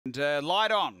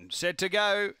Light On, set to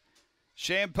go.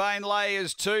 Champagne Lay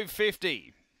is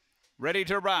 250. Ready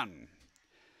to run.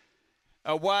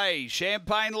 Away,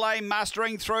 Champagne Lay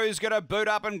mustering through, is going to boot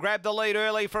up and grab the lead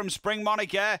early from Spring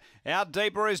Monica. Out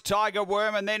deeper is Tiger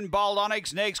Worm and then Bold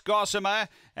Onyx, next Gossamer.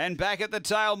 And back at the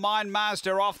tail, Mind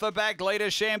Master. Off the back, leader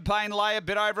Champagne Lay, a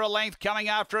bit over a length. Coming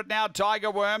after it now,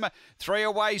 Tiger Worm. 3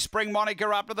 away, Spring Monica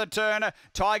up to the turn.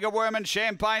 Tiger Worm and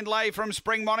Champagne Lay from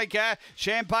Spring Monica.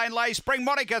 Champagne Lay, Spring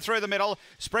Monica through the middle.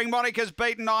 Spring Monica's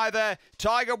beaten either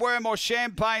Tiger Worm or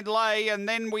Champagne Lay. And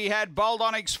then we had Bold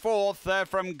Onyx fourth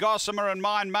from Gossamer and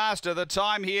Mind Master. The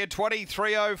time here,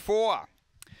 23:04.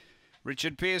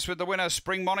 Richard Pearce with the winner,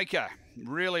 Spring Monica.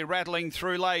 Really rattling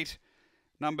through late.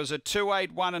 Numbers are 2,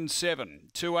 8, 1 and 7.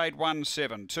 2, 8, 1,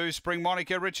 7. 2 Spring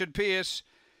Monica, Richard Pearce.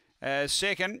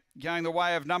 Second, going the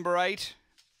way of number 8,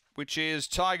 which is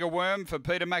Tiger Worm for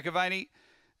Peter McAvaney.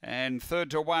 And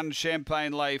third to 1,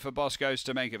 Champagne Lay for Bosco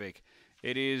Stamenkovic.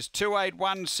 It is 2, 8,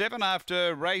 1, 7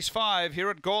 after race 5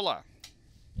 here at Gawler.